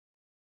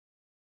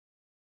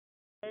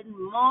Good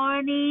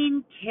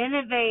morning,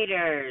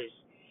 Kinnovators.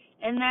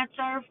 And that's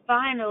our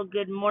final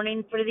good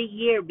morning for the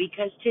year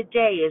because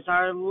today is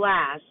our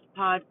last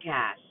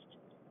podcast.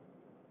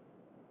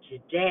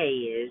 Today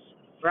is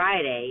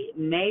Friday,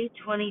 May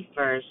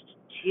 21st,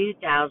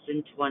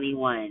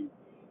 2021.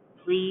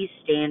 Please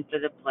stand for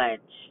the pledge.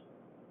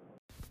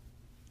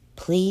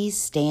 Please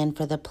stand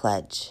for the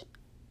pledge.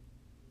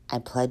 I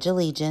pledge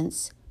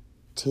allegiance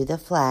to the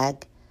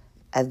flag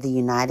of the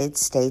United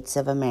States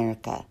of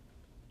America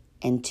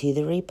and to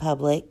the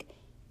republic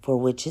for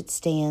which it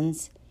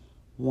stands,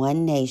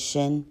 one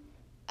nation,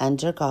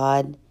 under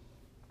God,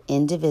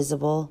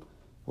 indivisible,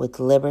 with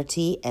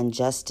liberty and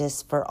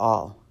justice for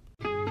all.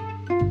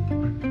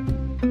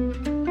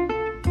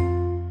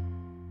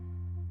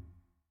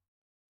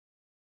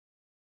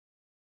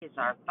 It's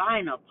our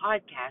final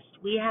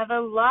podcast. We have a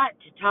lot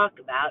to talk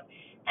about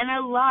and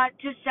a lot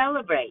to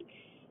celebrate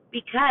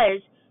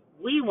because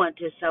we want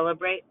to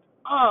celebrate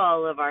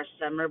all of our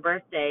summer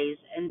birthdays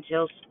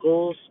until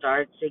school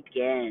starts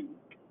again.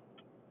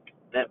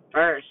 But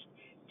first,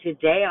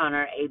 today on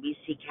our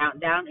ABC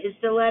Countdown is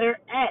the letter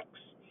X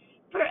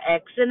for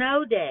X and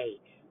O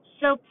Day.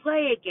 So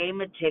play a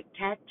game of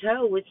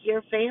tic-tac-toe with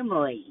your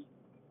family.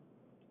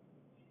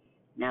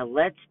 Now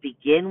let's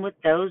begin with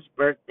those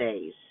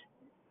birthdays.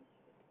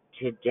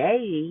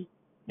 Today,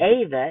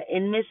 Ava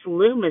in Miss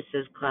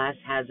Loomis's class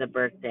has a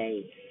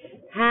birthday.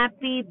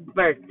 Happy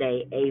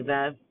birthday,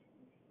 Ava.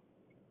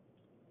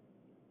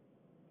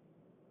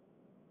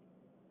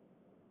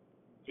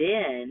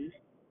 Then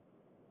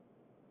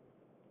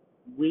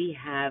we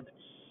have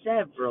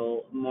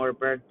several more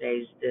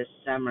birthdays this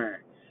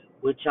summer,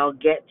 which I'll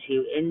get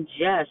to in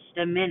just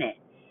a minute.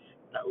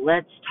 But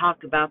let's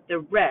talk about the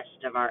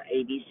rest of our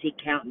ABC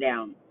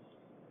Countdown.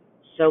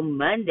 So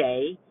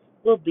Monday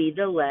will be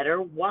the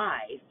letter Y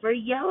for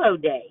Yellow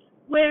Day.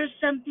 Wear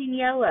something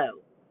yellow.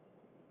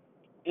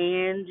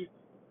 And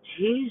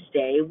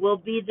Tuesday will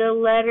be the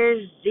letter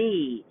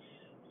Z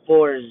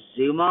for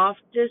Zoom Off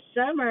to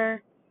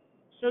Summer.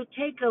 So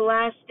take a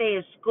last day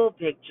of school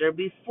picture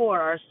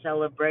before our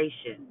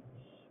celebration,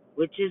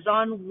 which is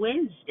on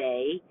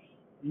Wednesday,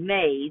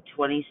 May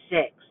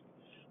 26th,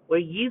 where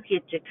you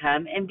get to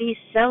come and be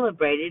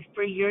celebrated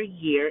for your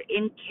year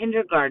in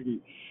kindergarten.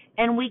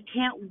 And we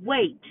can't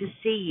wait to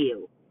see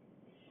you.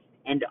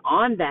 And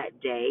on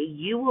that day,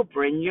 you will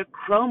bring your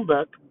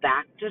Chromebook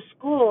back to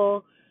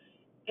school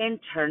and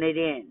turn it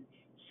in.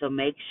 So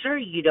make sure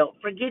you don't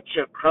forget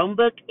your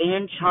Chromebook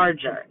and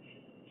charger.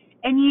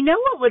 And you know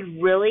what would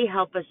really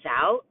help us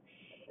out?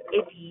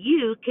 If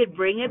you could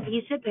bring a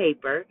piece of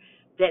paper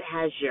that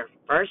has your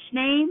first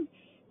name,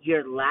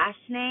 your last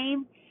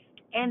name,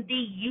 and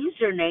the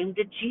username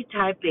that you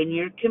type in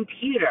your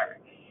computer.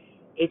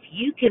 If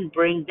you can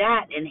bring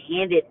that and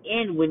hand it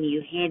in when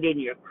you hand in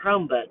your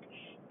Chromebook,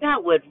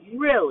 that would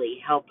really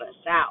help us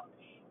out.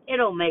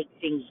 It'll make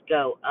things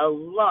go a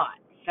lot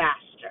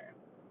faster.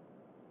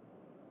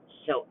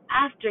 So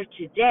after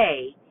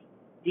today,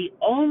 the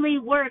only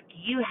work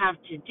you have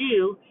to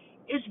do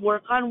is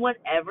work on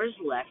whatever's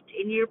left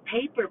in your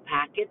paper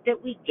packet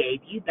that we gave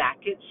you back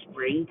at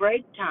spring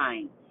break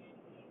time.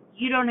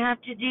 You don't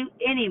have to do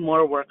any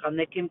more work on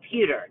the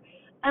computer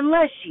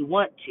unless you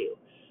want to.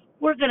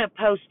 We're going to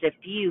post a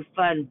few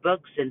fun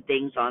books and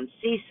things on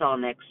Seesaw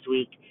next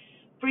week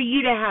for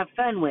you to have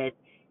fun with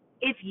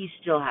if you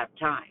still have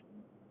time.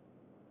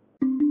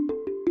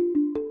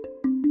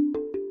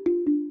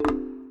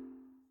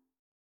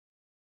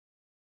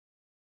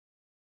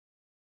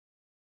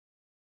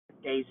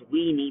 Days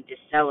we need to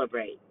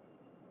celebrate.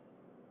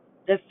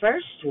 The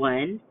first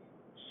one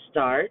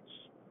starts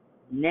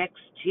next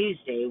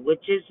Tuesday,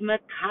 which is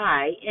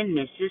Mackay in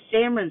Mrs.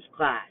 Samron's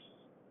class.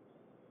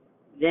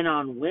 Then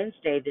on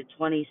Wednesday, the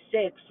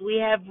 26th, we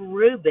have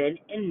Reuben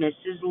in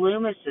Mrs.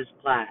 Loomis's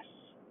class.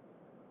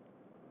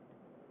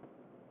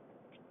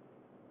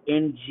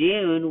 In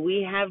June,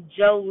 we have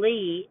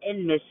Jolie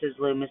in Mrs.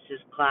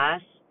 Loomis's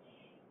class.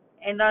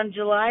 And on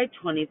July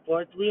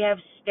 24th, we have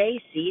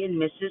Stacy in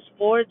Mrs.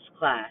 Ford's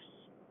class.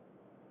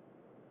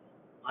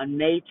 On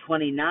May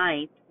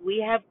 29th,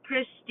 we have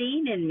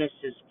Christine in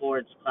Mrs.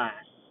 Ford's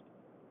class.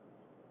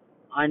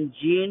 On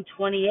June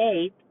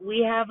 28th,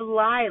 we have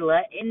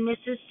Lila in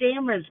Mrs.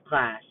 Samron's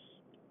class.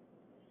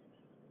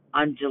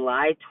 On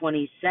July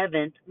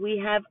 27th, we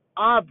have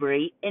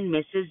Aubrey in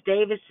Mrs.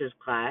 Davis's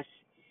class.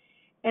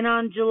 And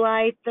on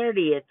July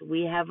 30th,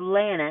 we have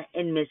Lana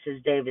in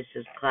Mrs.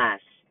 Davis's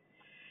class.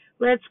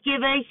 Let's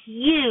give a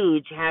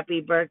huge happy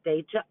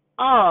birthday to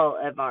all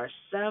of our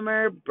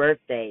summer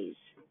birthdays.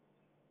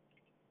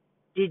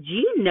 Did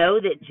you know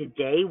that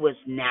today was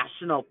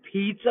National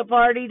Pizza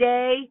Party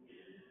Day?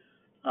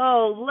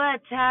 Oh,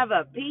 let's have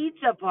a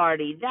pizza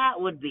party. That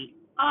would be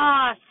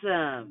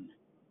awesome.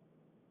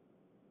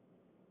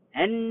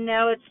 And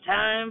now it's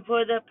time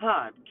for the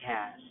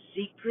podcast,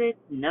 secret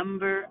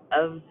number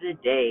of the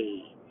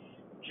day.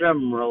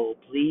 Drum roll,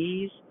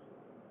 please.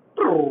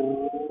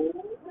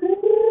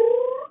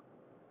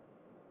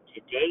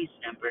 Today's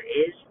number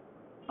is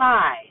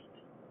 5.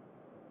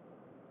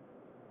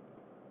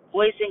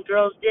 Boys and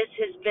girls, this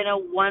has been a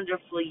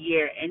wonderful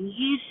year, and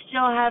you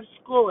still have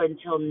school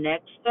until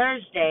next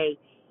Thursday.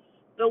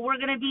 But we're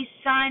going to be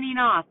signing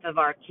off of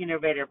our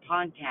Kindervator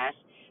podcast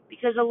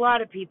because a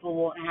lot of people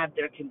won't have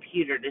their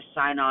computer to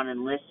sign on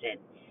and listen.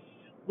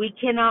 We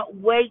cannot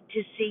wait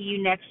to see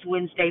you next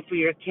Wednesday for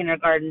your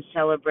kindergarten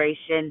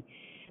celebration.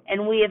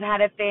 And we have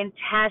had a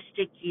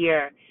fantastic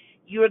year.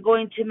 You are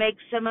going to make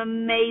some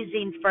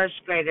amazing first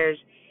graders,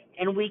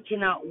 and we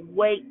cannot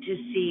wait to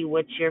see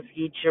what your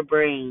future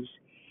brings.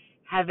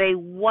 Have a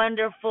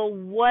wonderful,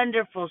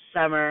 wonderful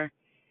summer.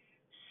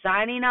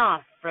 Signing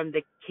off from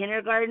the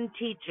kindergarten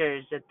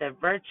teachers at the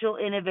Virtual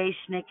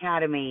Innovation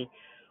Academy.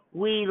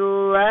 We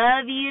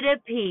love you to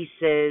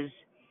pieces.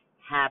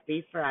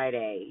 Happy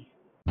Friday.